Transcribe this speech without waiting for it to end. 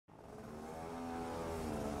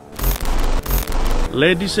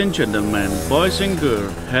Ladies and gentlemen, boys and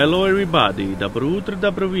girls, hello everybody, dobro utro,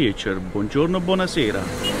 dobro večer, buongiorno, buonasera.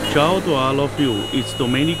 Ciao to all of you, it's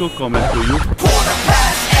Domenico coming to you.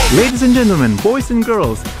 Ladies and gentlemen, boys and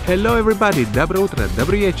girls, hello everybody, dobro utro,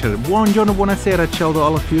 dobro večer, buongiorno, buonasera, ciao to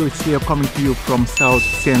all of you. It's Leo coming to you from South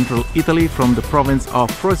Central Italy, from the province of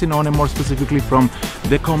Frosinone, more specifically from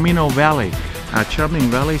the Comino Valley. A charming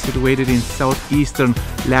valley situated in southeastern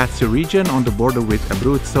Lazio region on the border with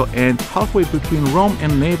Abruzzo and halfway between Rome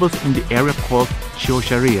and Naples in the area called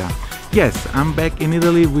Ciociaria. Yes, I'm back in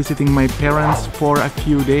Italy visiting my parents for a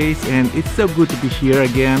few days, and it's so good to be here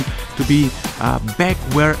again, to be back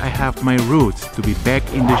where I have my roots, to be back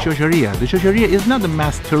in the Ciociaria. The Ciociaria is not a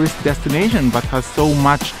mass tourist destination but has so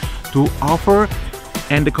much to offer,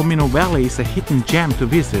 and the Comino Valley is a hidden gem to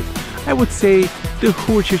visit. I would say the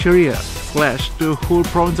whole Ciociaria / the whole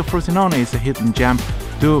province of Frosinone is a hidden gem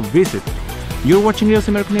to visit. You're watching Leo's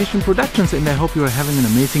American Nation Productions, and I hope you are having an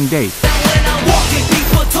amazing day. When I'm walking,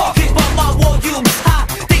 people talking, but my volume's high.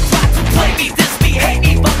 They try to play me, diss me, hate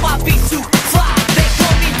me, but my beat's too fly. They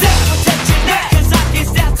call me down, protect your neck, cause I get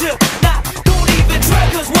down to not. Don't even try,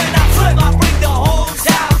 cause when I flip, I bring the whole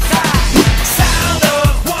town side. Sound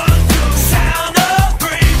of 1, 2, sound of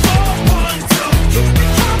 3, 4, 1, 2. Keep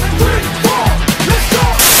it coming, 3, 4, let's go!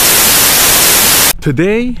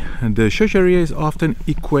 Today, the Ciociaria is often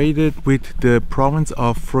equated with the province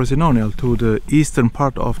of Frosinone, to the eastern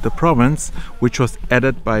part of the province, which was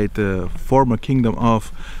added by the former kingdom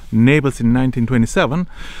of Naples in 1927,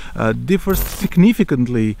 differs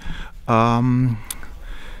significantly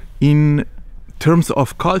in terms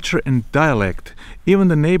of culture and dialect. Even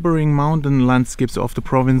the neighboring mountain landscapes of the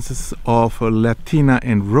provinces of Latina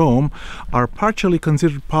and Rome are partially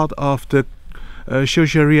considered part of the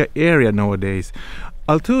Ciociaria area nowadays.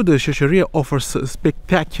 Although the Ciociaria offers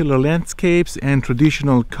spectacular landscapes and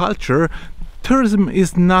traditional culture, tourism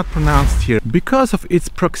is not pronounced here. Because of its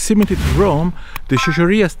proximity to Rome, the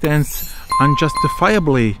Ciociaria stands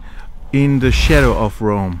unjustifiably in the shadow of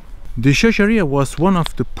Rome. The Ciociaria was one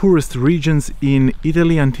of the poorest regions in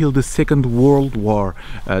Italy until the Second World War.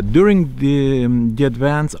 During the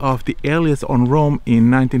advance of the Allies on Rome in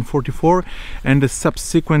 1944 and the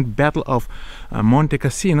subsequent Battle of Monte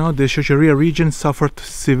Cassino, the Ciociaria region suffered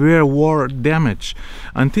severe war damage.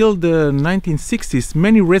 Until the 1960s,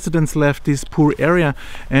 many residents left this poor area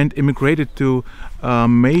and immigrated to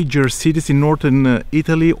major cities in northern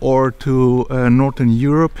Italy or to northern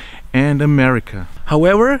Europe and America.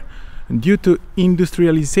 However, due to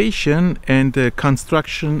industrialization and the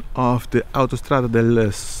construction of the Autostrada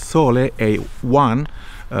del Sole A1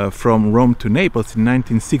 from Rome to Naples in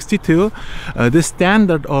 1962, the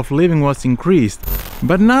standard of living was increased.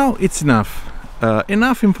 But now it's enough.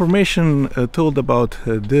 Enough information told about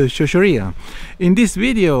the Ciociaria. In this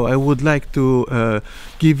video I would like to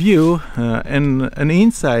give you an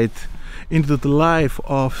insight into the life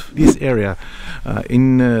of this area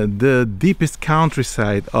in the deepest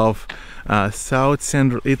countryside of South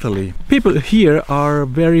Central Italy. People here are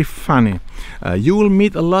very funny. You will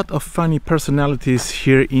meet a lot of funny personalities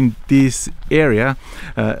here in this area.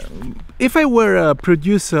 If I were a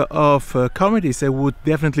producer of comedies, I would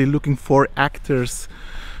definitely looking for actors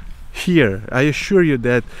here. I assure you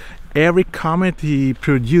that every comedy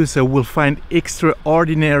producer will find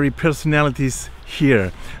extraordinary personalities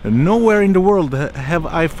here. Nowhere in the world have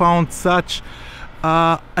I found such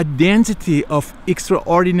a density of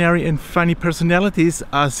extraordinary and funny personalities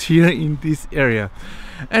as here in this area.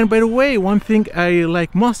 And by the way, one thing I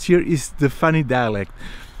like most here is the funny dialect.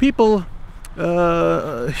 People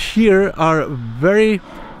here are very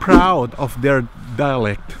proud of their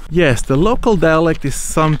dialect. Yes, the local dialect is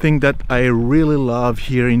something that I really love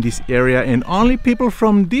here in this area, and only people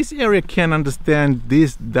from this area can understand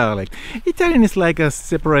this dialect. Italian is like a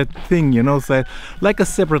separate thing, you know, so like a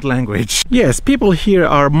separate language. Yes, people here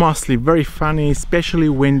are mostly very funny, especially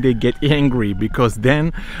when they get angry, because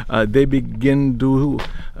then they begin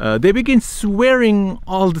swearing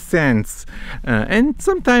all the sense, and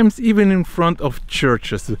sometimes even in front of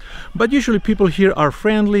churches. But usually people here are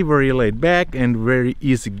friendly, very laid back, and very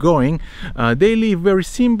easygoing. They live very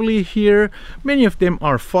simply here. Many of them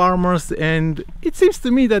are farmers, and it seems to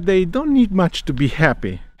me that they don't need much to be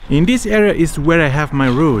happy. In this area is where I have my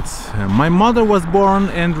roots. My mother was born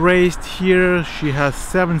and raised here. She has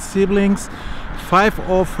 7 siblings. 5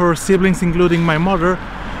 of her siblings, including my mother,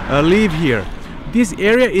 live here. This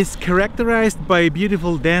area is characterized by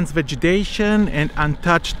beautiful dense vegetation and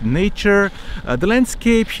untouched nature. The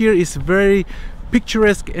landscape here is very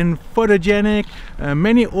picturesque and photogenic.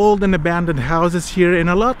 Many old and abandoned houses here, and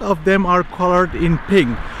a lot of them are colored in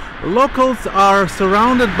pink. Locals are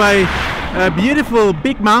surrounded by beautiful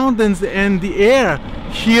big mountains, and the air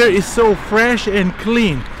here is so fresh and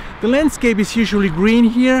clean. The landscape is usually green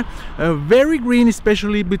here, very green,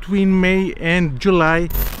 especially between May and July.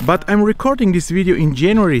 But I'm recording this video in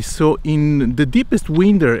January, so in the deepest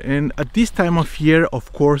winter, and at this time of year,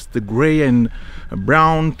 of course, the gray and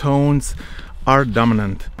brown tones are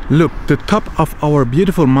dominant. Look, the top of our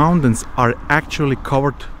beautiful mountains are actually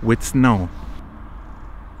covered with snow.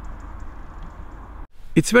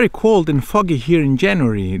 It's very cold and foggy here in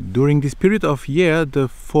January. During this period of year, the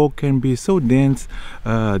fog can be so dense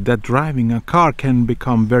that driving a car can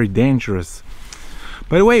become very dangerous.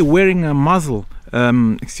 By the way, wearing a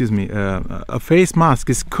a face mask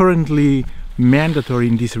is currently mandatory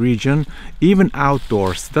in this region, even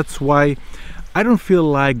outdoors. That's why I don't feel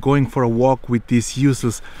like going for a walk with this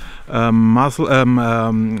useless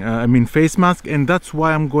face mask, and that's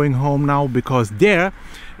why I'm going home now, because there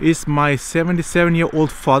is my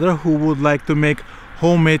 77-year-old father who would like to make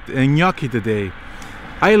homemade gnocchi today.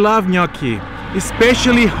 I love gnocchi,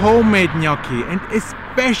 especially homemade gnocchi, and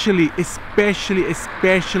especially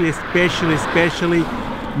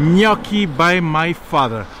gnocchi by my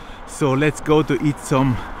father. So let's go to eat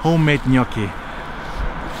some homemade gnocchi.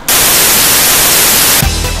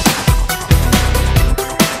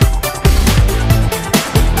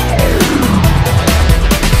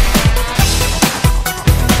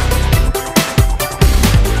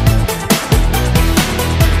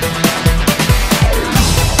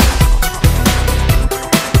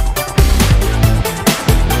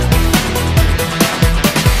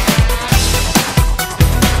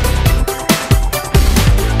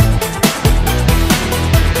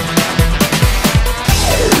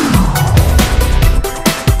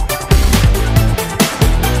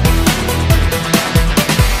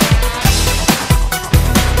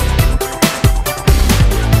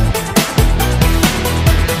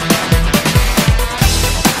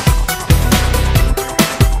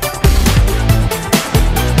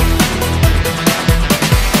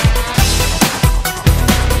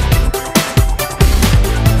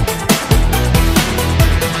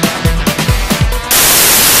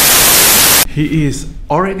 He is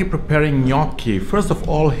already preparing gnocchi. First of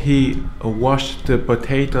all, he washed the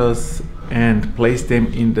potatoes and placed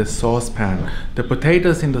them in the saucepan. The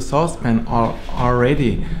potatoes in the saucepan are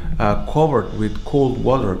already covered with cold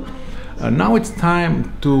water. Now it's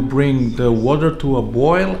time to bring the water to a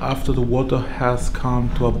boil. After the water has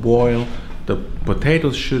come to a boil, the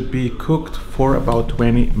potatoes should be cooked for about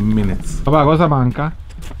 20 minutes. Papà, cosa manca?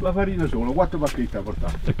 La farina sono, 4 pacchetti a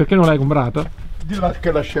portare. E perché non l'hai comprato? Di là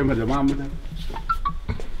che la scema di mamma.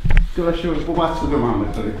 Che la scema il pupazzo di mamma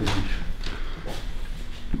te le dice.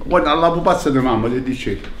 Guarda, la pupazza di mamma ti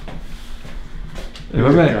dice. E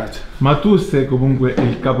vabbè, ma tu sei comunque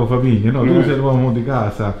il capofamiglia, no? Tu sei l'uomo di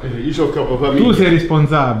casa. Io sono capofamiglia. Tu sei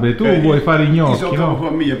responsabile, tu vuoi fare i gnocchi, io sono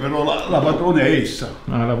capofamiglia, però la padrona è essa.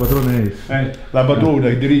 Ah, la padrona è essa. La padrona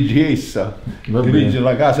dirige essa. Dirige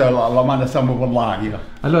la casa, la manda sempre per l'aria.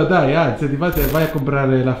 Allora dai, alzati, vai a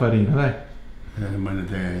comprare la farina, dai.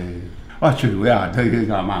 Faccio due, dai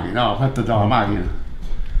la macchina, no, fatta dalla macchina.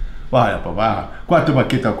 Vai papà, 4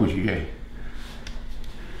 pacchetti a cucinare.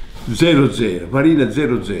 00, farina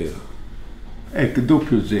 00. Ecco,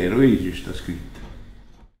 doppio 0, vedi sta scritto.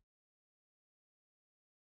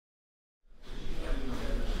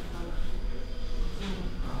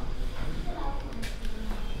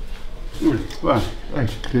 Vai,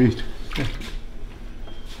 scritto.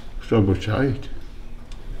 Sto bocciato.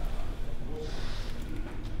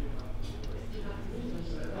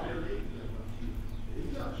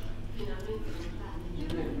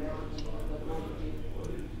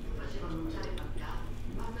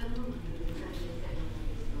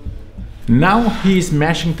 Now he is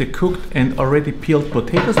mashing the cooked and already peeled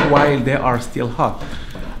potatoes while they are still hot.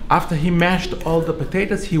 After he mashed all the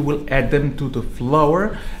potatoes, he will add them to the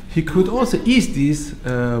flour. He could also ease this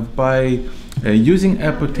by using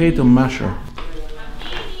a potato masher.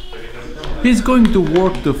 He's going to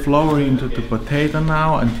work the flour into the potato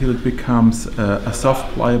now until it becomes a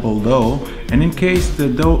soft pliable dough, and in case the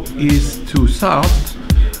dough is too soft,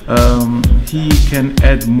 he can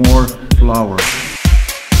add more flour.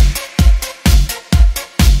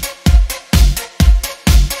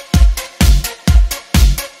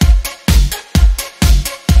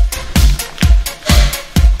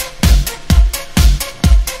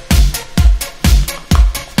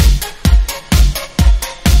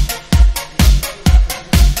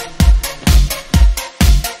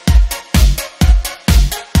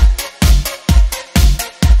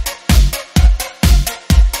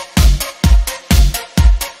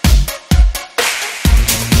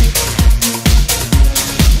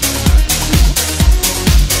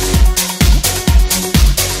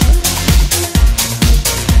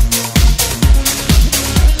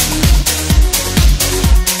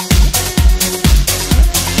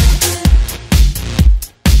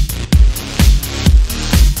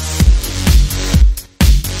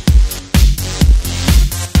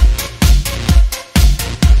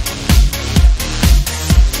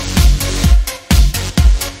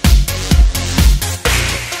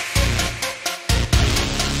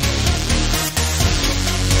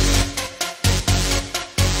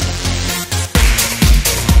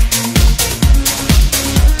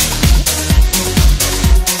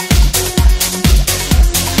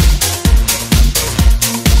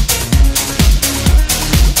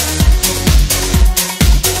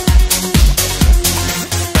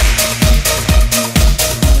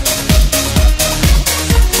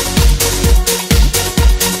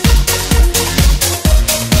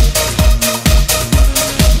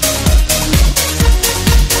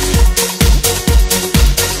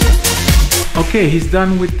 Okay, he's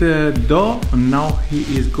done with the dough, and now he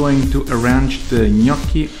is going to arrange the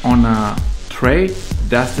gnocchi on a tray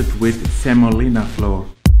dusted with semolina flour.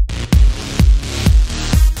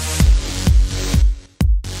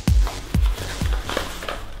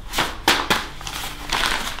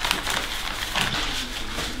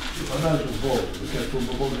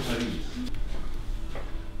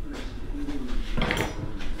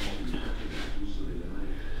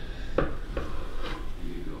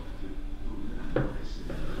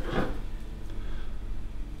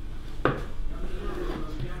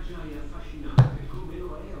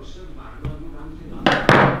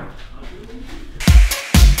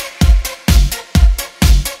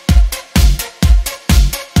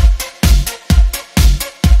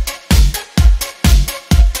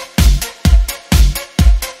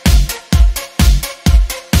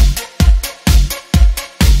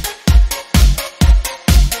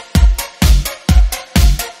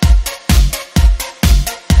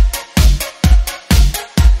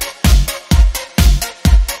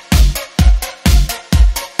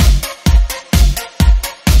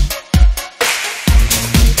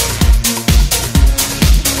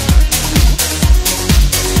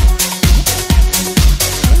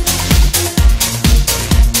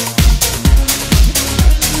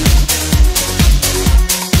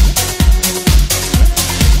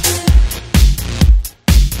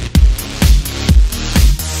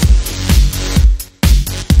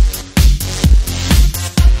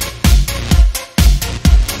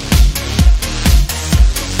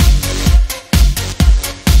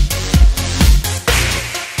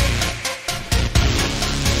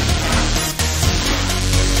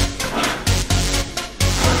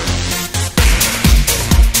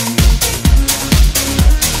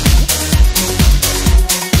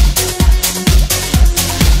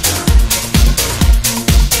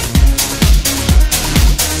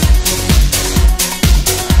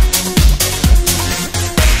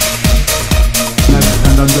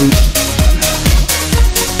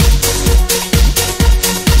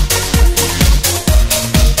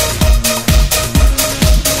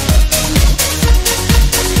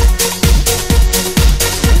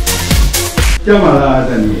 Chiamala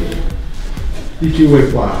Daniele, dici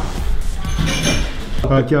vuoi qua?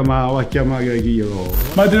 Va a chiamare io.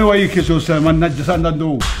 Ma te ne vuoi che sono stato, mannaggia, sta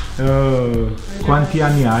andando. Quanti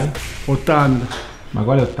anni hai? 80. Ma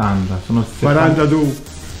quale 80? Sono 40 tu.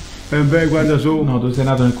 E beh, quando sono? No, tu sei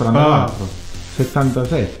nato nel 44.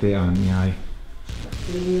 77 anni hai.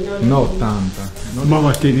 No, 80. Ma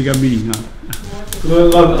Martini cammina.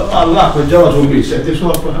 All'acqua già la sono messa, e te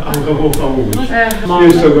so anche un favore.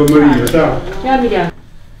 Io sto con Maria, sta. Chiamila.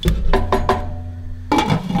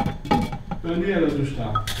 Daniela, tu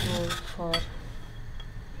sta.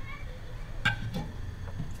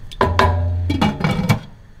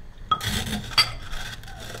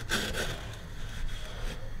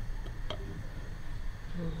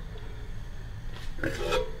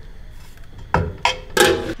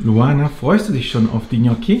 Luana, freust du dich schon auf die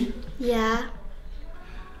Gnocchi? Ja,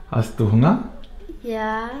 Hast du Hunger?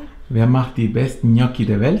 ja. Wer macht die besten Gnocchi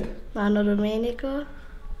der Welt? Nonno Domenico.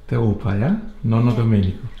 Der Opa, ja? Nonno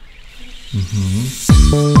Domenico.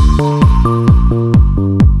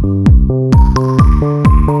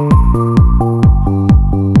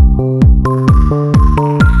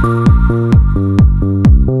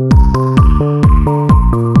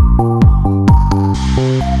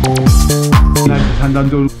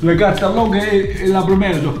 Andando le carte allunghe e la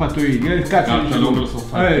promessa sono fatto io. Il cazzo Carte allunghe lo so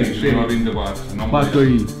fatto sì. io, 24. Non Fatto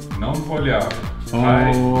io. Non fogliare.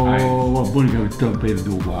 Oh, va buono che ti ho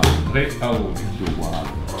perduto qua. 3 a 1.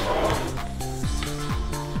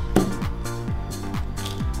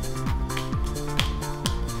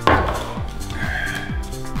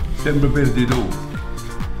 Sempre perdi tu.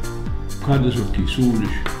 Quando sono chi? Su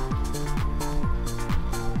 11.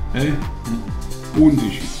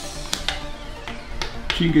 11.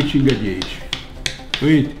 5 5 10.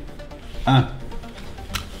 Vedi? Ah.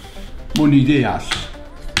 Monete asse.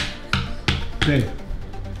 Sì.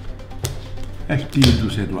 E tu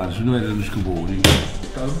sei tu, se no erano scoponi.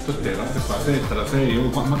 Sta tutto te, non te fa 7 la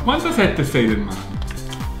 6. Ma quanto 7 sei del mano?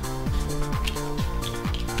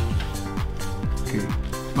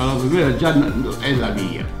 Ma la primera già è la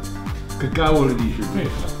mia. Che cavolo dici?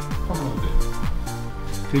 Questa, fammelo vedere.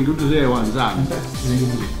 Tengo tu sei avanzato. Ti tengo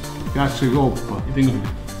così. Cazzo di coppa. Ti tengo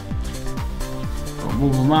così.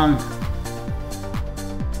 Come manca?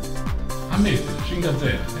 A me 5 a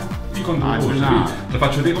 0. Io conto Ah, voi, no. lo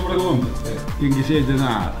faccio te come conto. Tengo 6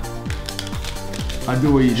 denaro. A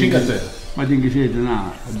due. 5 a 0. Ma tengo 6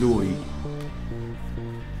 denaro. A due.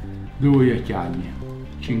 2 a chiagni.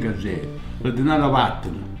 5 a 0. Il denaro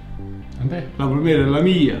vattene. La primera è la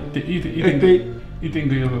mia. E te? Io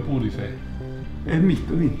tengo io pure sei. E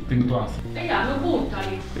mica. Tengo tu asa. Lo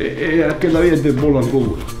buttali. E anche la mia è buona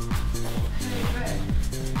ancora.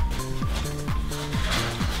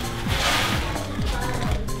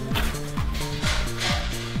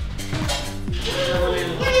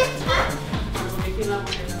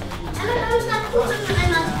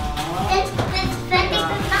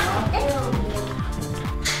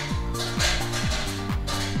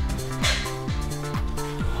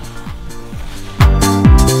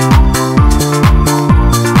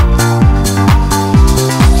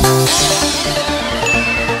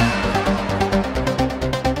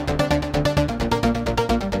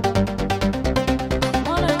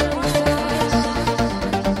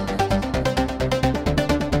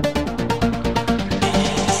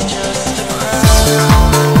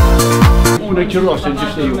 Una ce l'ho se ci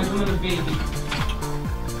sei io.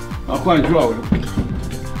 Ma qua in gioco.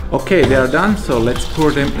 Okay, they are done, so let's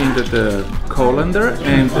pour them into the colander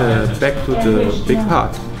and back to the big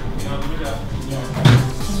pot.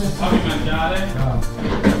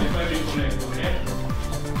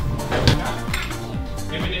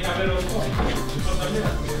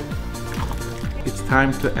 It's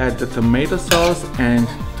time to add the tomato sauce and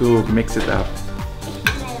to mix it up.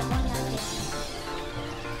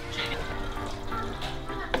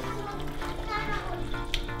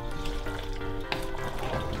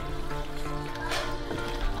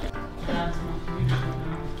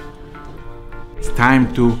 It's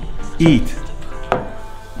time to eat.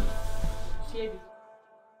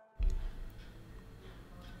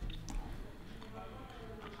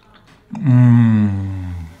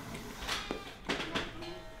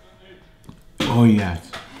 Oh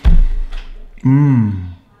yes.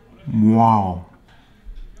 Wow.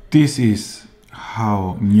 This is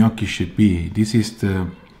how gnocchi should be. This is the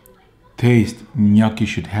taste gnocchi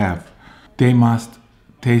should have. They must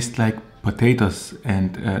taste like potatoes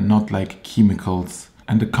and not like chemicals.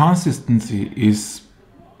 And the consistency is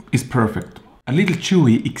perfect. A little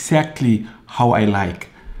chewy, exactly how I like.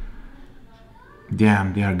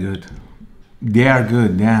 Damn, they are good. They are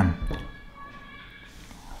good, damn.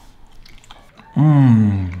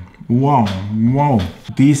 Wow.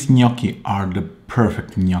 These gnocchi are the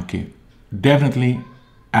perfect gnocchi. Definitely,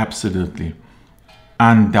 absolutely,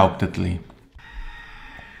 undoubtedly.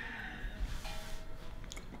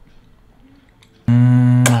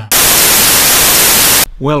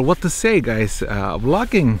 Well, what to say, guys?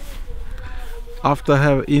 Vlogging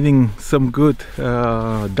after eating some good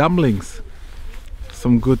dumplings,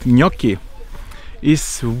 some good gnocchi,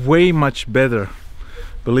 is way much better.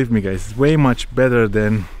 Believe me, guys, it's way much better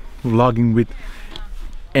than vlogging with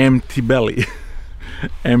empty belly,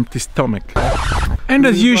 empty stomach. And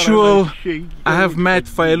as usual, I have met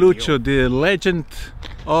Failuccio, the legend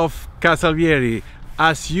of Casalvieri.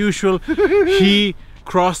 As usual, he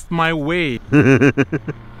crossed my way.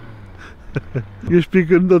 You speak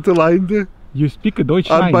Nederlands? You speak Deutsch?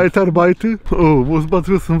 Arbeiter. Oh, muss man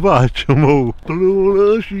wissen, was?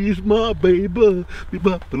 Palula, she's my baby.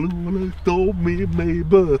 Palula, told me,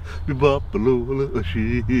 maybe. Palula,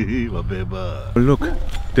 she my baby. Look,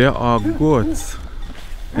 there are goats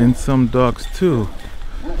and some dogs too.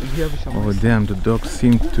 Oh damn, the dogs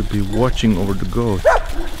seem to be watching over the goats.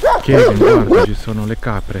 Kevin, guarda, ci sono le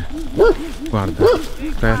capre. Guarda,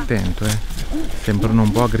 stai attento, sembrano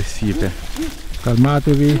un po' aggressive.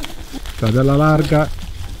 Calmatevi, state alla larga.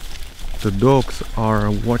 The dogs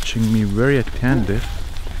are watching me very attentive.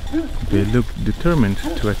 They look determined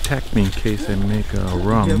to attack me in case I make a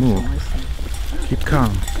wrong move. Keep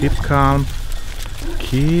calm, keep calm.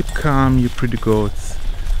 Keep calm, you pretty goats.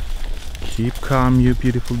 Keep calm, you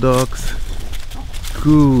beautiful dogs.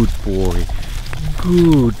 Good boy.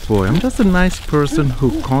 Good boy. I'm just a nice person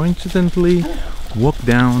who coincidentally walked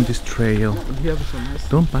down this trail.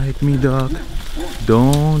 Don't bite me, dog.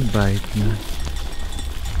 Don't bite me.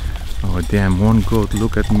 Oh damn, one goat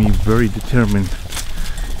look at me very determined.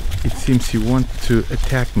 It seems he wants to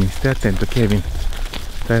attack me. Stai attento, Kevin.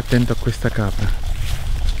 Stai attento a questa capra.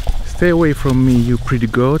 Stay away from me, you pretty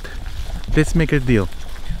goat. Let's make a deal.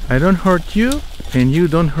 I don't hurt you and you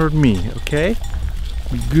don't hurt me, okay?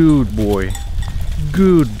 Good boy.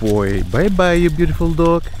 Good boy. Bye bye, you beautiful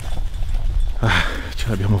dog. Ah, ce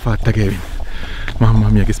l'abbiamo fatta, Kevin. Mamma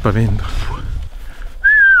mia, che spavento.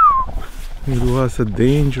 It was a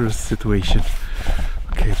dangerous situation.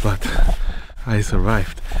 Okay, but I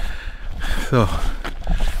survived. So,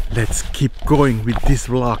 let's keep going with this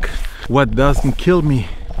vlog. What doesn't kill me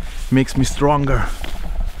makes me stronger.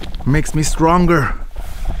 Makes me stronger.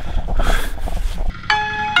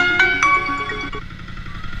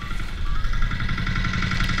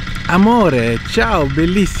 Amore, ciao,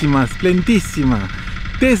 bellissima, splendissima,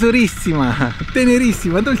 tesorissima,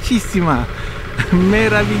 tenerissima, dolcissima,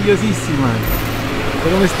 meravigliosissima.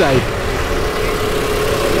 Come stai?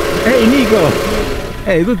 Ehi Nico!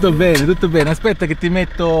 Tutto bene, aspetta che ti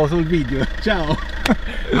metto sul video. Ciao!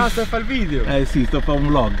 Ah, sto a fare il video? Sì, sto a fare un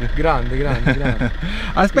vlog. Grande.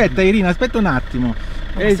 Aspetta Irina, aspetta un attimo.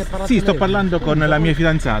 Sì, sto parlando con la mia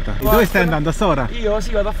fidanzata. Dove stai andando a Sora? Io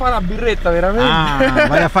sì, vado a fare una birretta veramente. Ah,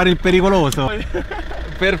 vai a fare il pericoloso.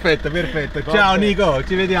 Perfetto. Ciao Nico,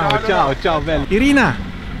 ci vediamo. Ciao, bello. Irina!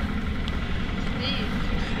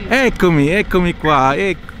 Eccomi qua.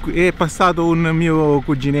 È passato un mio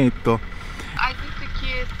cuginetto. Hai detto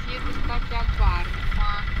che siete stati al bar,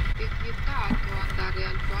 ma è vietato andare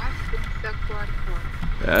al bar senza qualcosa.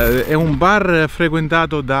 È un bar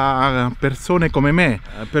frequentato da persone come me,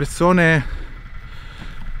 persone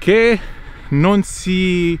che non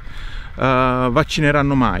si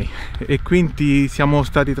vaccineranno mai, e quindi siamo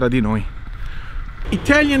stati tra di noi.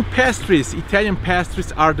 Italian pastries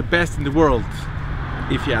are the best in the world,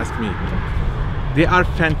 if you ask me. They are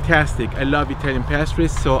fantastic. I love Italian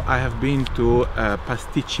pastries, so I have been to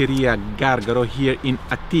Pasticceria Gargaro here in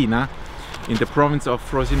Atina, in the province of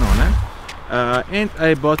Frosinone, and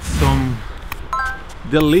I bought some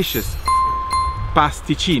delicious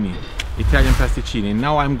pasticcini, Italian pasticcini.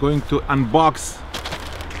 Now I'm going to unbox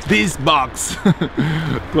this box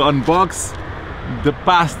to unbox the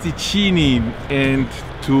pasticcini and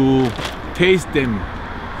to taste them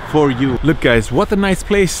for you. Look guys, what a nice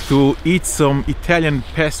place to eat some Italian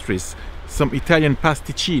pastries, some Italian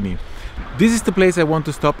pasticcini. This is the place I want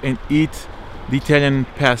to stop and eat the Italian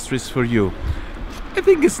pastries for you. I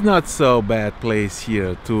think it's not so bad place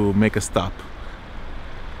here to make a stop,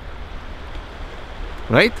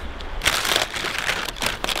 right?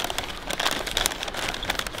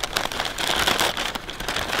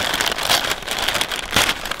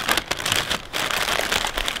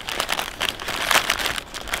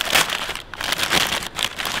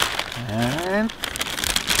 And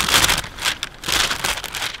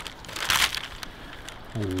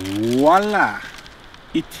voila,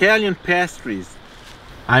 Italian pastries.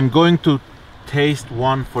 I'm going to taste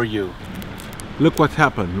one for you. Look what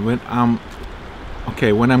happened when I'm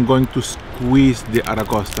going to squeeze the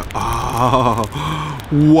aragosta. Oh,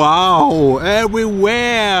 wow,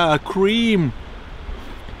 everywhere cream.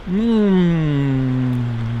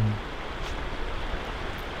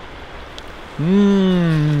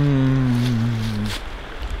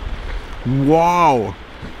 Wow,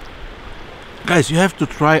 guys, you have to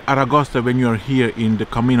try aragosta when you are here in the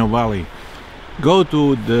Comino Valley. Go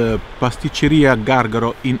to the Pasticceria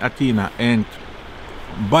Gargaro in Atina and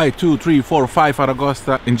buy 2, 3, 4, 5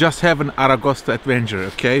 aragosta and just have an aragosta adventure,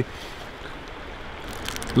 okay?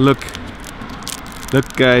 Look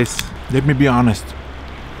guys, let me be honest,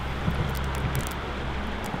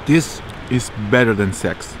 this is better than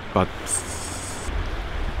sex, but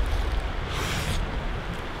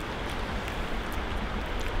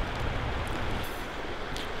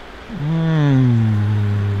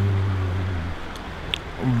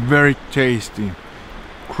very tasty,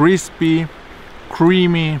 crispy,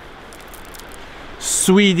 creamy,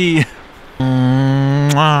 sweety.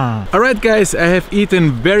 Alright guys, I have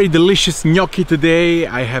eaten very delicious gnocchi today.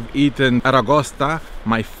 I have eaten aragosta,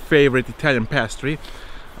 my favorite Italian pastry.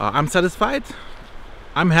 I'm satisfied,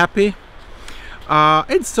 I'm happy,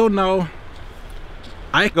 and so now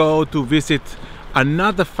I go to visit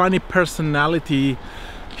another funny personality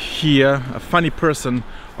here, a funny person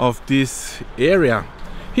of this area.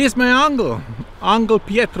 Here's my Uncle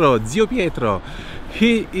Pietro, Zio Pietro.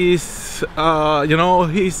 He is, you know,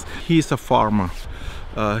 he's a farmer.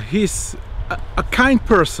 He's a kind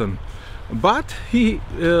person, but he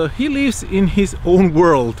lives in his own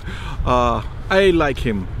world. I like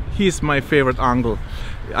him. He's my favorite uncle.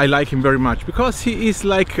 I like him very much because he is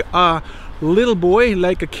like a little boy,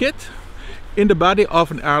 like a kid, in the body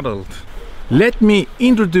of an adult. Let me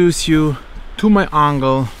introduce you to my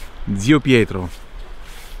uncle, Zio Pietro.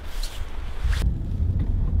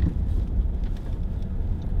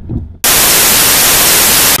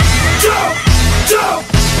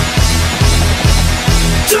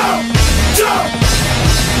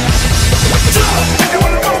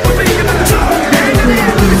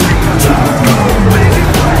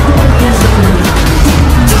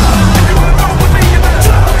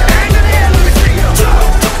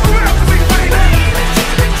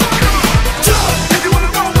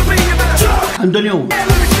 Antonio.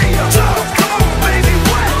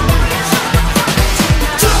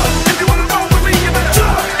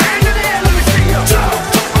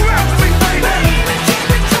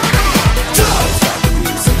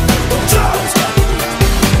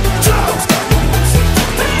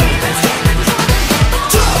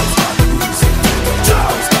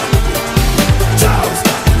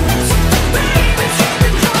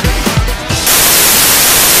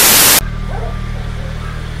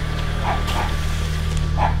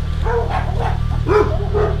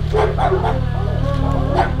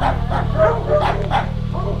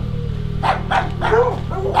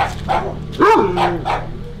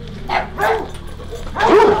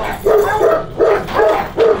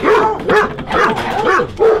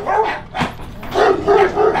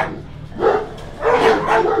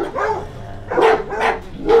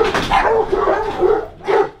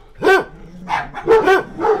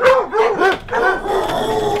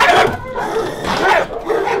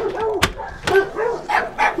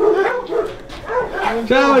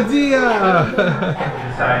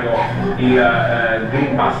 il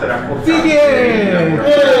Green Pass rafforzato.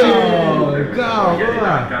 Ciao,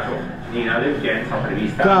 di inadempienza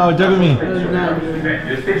prevista. ciao Giacomo.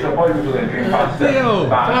 Esteso poi l'uso del Green Pass.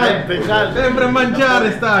 Sempre a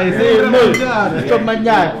mangiare stai, sempre a mangiare. Sto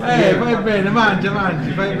mangiando. Fai bene, mangi,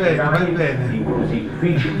 fai bene. Inclusi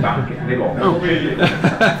uffici, banche, negozi.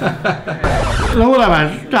 Lavorava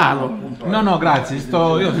stato. No, grazie,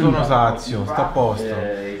 io sono sazio, sto a posto.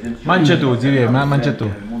 Mangia tu, zio, mangia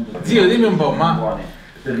tu. Zio, dimmi un po', ma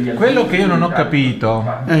quello che io non ho capito,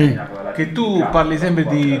 che tu parli sempre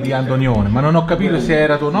di Antonione, ma non ho capito se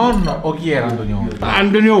era tuo nonno o chi era Antonione.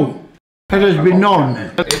 Antonione, era il nonno.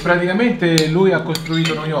 E praticamente lui ha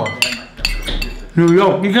costruito New York. New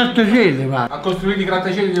York, i grattacieli va. Ha costruito i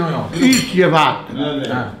grattacieli di New York. Chi si è fatto?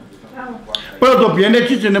 Però dopo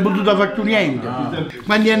NC se ne è potuto fare più niente.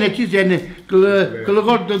 Quando NC se ne quello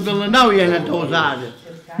cordo delle navi è andato a usare.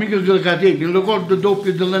 Mica quelle catene, il cordo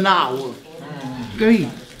doppio delle navi. Capito?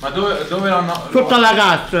 Ma dove l'hanno? Sotto alla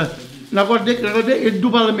cassa, una corda e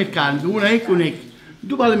due palle meccaniche, una e una.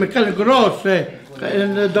 Due palle meccaniche grosse,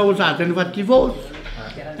 da usare, hanno fatto i fossi,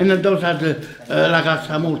 e hanno usato la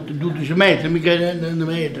cassa molto, 12 metri, mica 1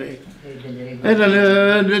 metro.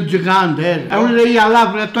 Era gigante, era uno degli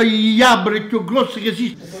all'Africa, toglie gli alberi più grossi che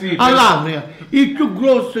esistono, all'Africa, il più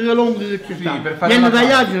grosso e lungo che ci sta. Gli hanno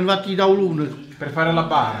tagliati e hanno fatti i tavoloni. Per fare la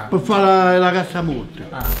bara? Per fare la cassa morte.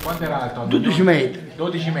 Quanto era alto? 12 metri.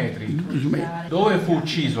 12 metri? 12 metri. Dove fu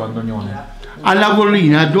ucciso Antonione? Alla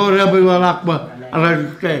collina, dove aveva l'acqua alla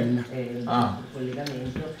cisterna.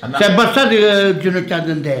 Si è abbassato e ginocchiato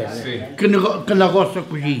in terra, che una cosa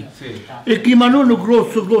così. E chi manone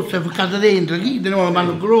grosso è ficcato dentro, chi teneva la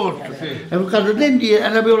mano grossa, è ficcato dentro e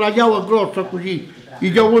aveva la chiave grossa così,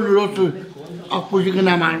 i chiavoni rossi così che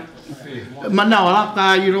una mano. Mandava l'acqua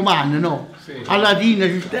ai romani, no? A Latina,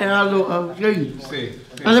 aveva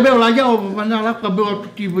la chiave, mandava l'acqua a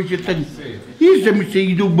tutti i cittadini. Io si è messo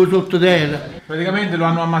i tubi sotto terra. Praticamente lo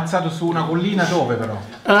hanno ammazzato su una collina, dove però?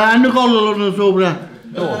 Hanno collo sopra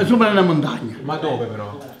una montagna. Ma dove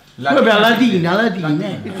però? Proprio a Latina, e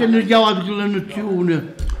si hanno chiamato sulle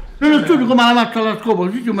nozioni. Le nozioni come la macchia alla scopa,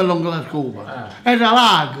 così come lungo la scopa. Era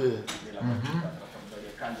lago.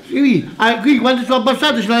 Qui quando sono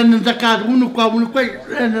abbassato ce l'hanno insaccato, uno qua,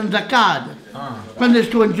 l'hanno insaccato. Quando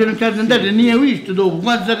sto inginocchiato in terra non ho visto dopo,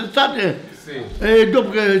 quando sono state, dopo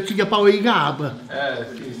che si chiappava i capi,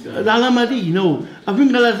 dalla mattina,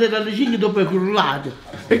 fino alla sera alle 5 dopo è crollato.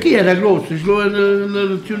 E chi era grosso?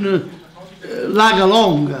 Una laga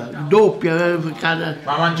lunga, doppia.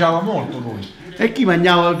 Ma mangiava molto lui? E chi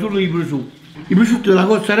mangiava solo i prosciutti? I prosciutti della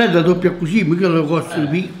Costa Rete doppia così, mica la costa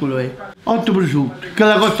piccola, 8 prosciutti, che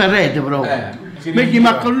la Costa Rete proprio. Invece i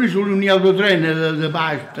maccheroni sono un autotreno di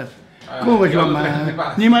pasta. Come facevamo?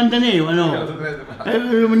 Ne mantenevano.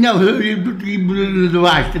 Mangiavo tutti i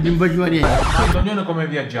pasta, non faceva niente. Antonione come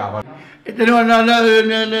viaggiava? E tenevano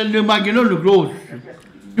le macchinone grosse,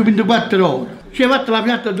 24 ore. Si è fatta la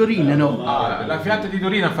piatta a Torino, no? La piatta di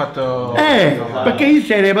Torino ha fatto... perché io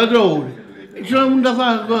sei padrone. Ce l'ho venuto a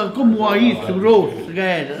fare come vuoi, grosso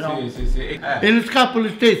che era, no? E le scarpe le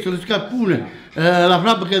stesse, le scarpone, la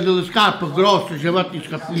fabbrica delle scarpe grosse, ci ha fatto i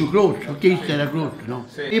scarponi grossi, perché questo era grosso, no?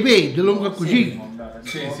 I piedi lungo così,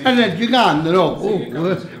 era gigante, no?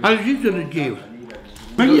 All'inizio leggevo.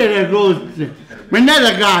 Ma chi era grosso? Ma non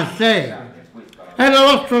era gas, era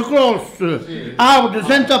l'ostro grosso, auto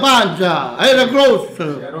senza pancia, era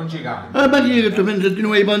grosso. Era un gigante. Ma dire che tu pensi di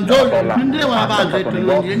noi panzoni, non teneva la pancia e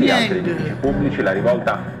non c'è niente. Pubblici la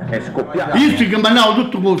rivolta è scoppiata. Io sì che mandavo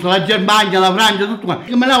tutto questo, la Germania, la Francia, tutto qua.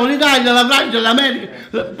 Che mandavo l'Italia, la Francia, l'America,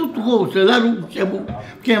 tutto questo, la Russia,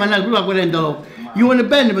 che mandavo pure la 40 loro. Io voglio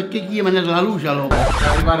bene perché chi ha mandato la luce a loro. Per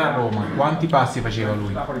arrivare a Roma, quanti passi faceva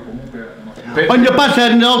lui? Ogni passo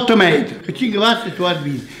era 8 metri, e 5 passi su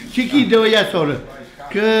arbitri. C'è chi doveva solo,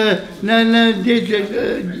 che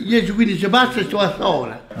 10-15 passi su a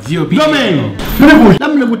sola. Zio Pino. Domenico,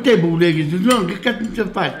 dammi un tempo pure, che cazzo ci ha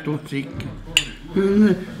fatto secco?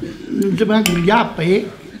 Non si manca gli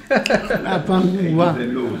appi, chi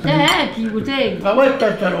vuoi? ma vuoi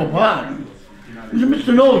questa roba? Mi sono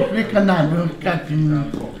messo l'osso, e cantando, cazzo. Me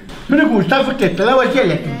ne gusta la forchetta, la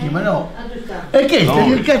vacella ma no? E che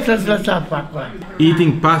cazzo la sta a fare qua?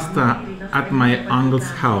 Eating pasta at my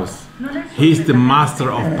uncle's house. He's the master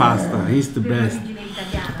of pasta, he's the best.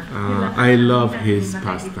 I love his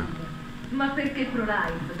pasta. Ma perché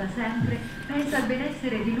ProLife da sempre pensa al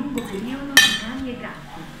benessere di lungo periodo di cani e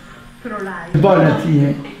gatti. ProLife. Buona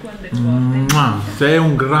zia. Sei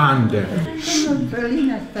un grande.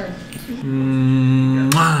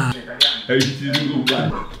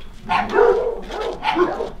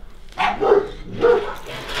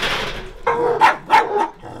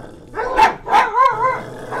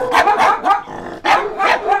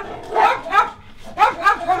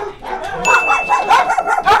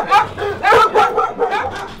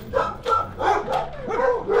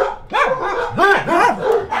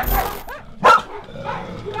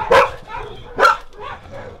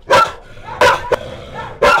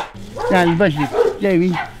 Dai, facile,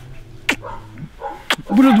 devi.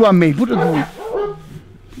 Pure tu a me, pure tu.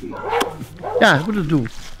 Dai, pure tu.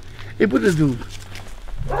 E pure tu.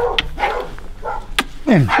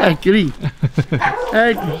 Ecco lì.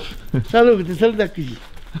 Ecco. Salute, saluta così.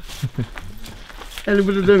 E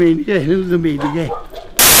pure domenica, domenica.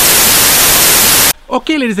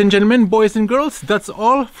 Okay, ladies and gentlemen, boys and girls, that's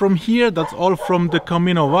all from here. That's all from the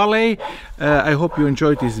Comino Valley. I hope you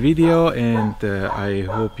enjoyed this video, and I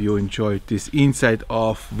hope you enjoyed this insight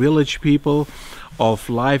of village people, of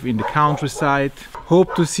life in the countryside.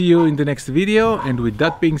 Hope to see you in the next video, and with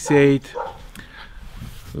that being said,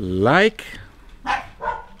 like,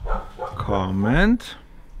 comment,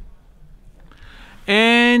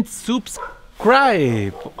 and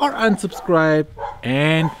subscribe, or unsubscribe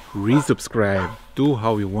and resubscribe. Do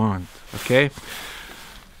how you want, okay?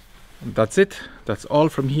 That's it. That's all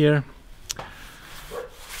from here.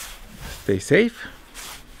 Stay safe.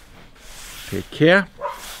 Take care.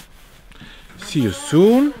 See you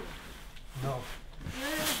soon.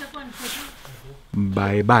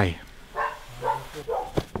 Bye bye.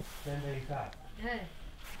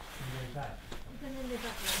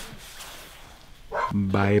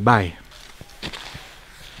 Bye bye.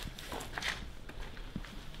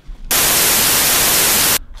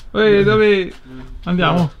 Ehi, dove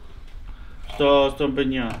andiamo? Sto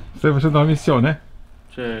impegnato. Stai facendo la missione?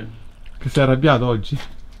 Sì. Che sei arrabbiato oggi?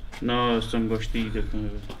 No, sto ingostito.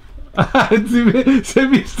 Ah, si è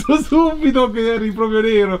visto subito che eri proprio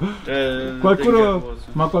nero.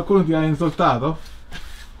 Ma qualcuno ti ha insultato?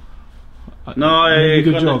 No, è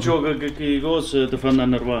quando gioco che cose ti fanno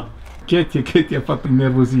annervare. Che ti ha fatto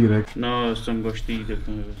innervosire? No, sto ingostito.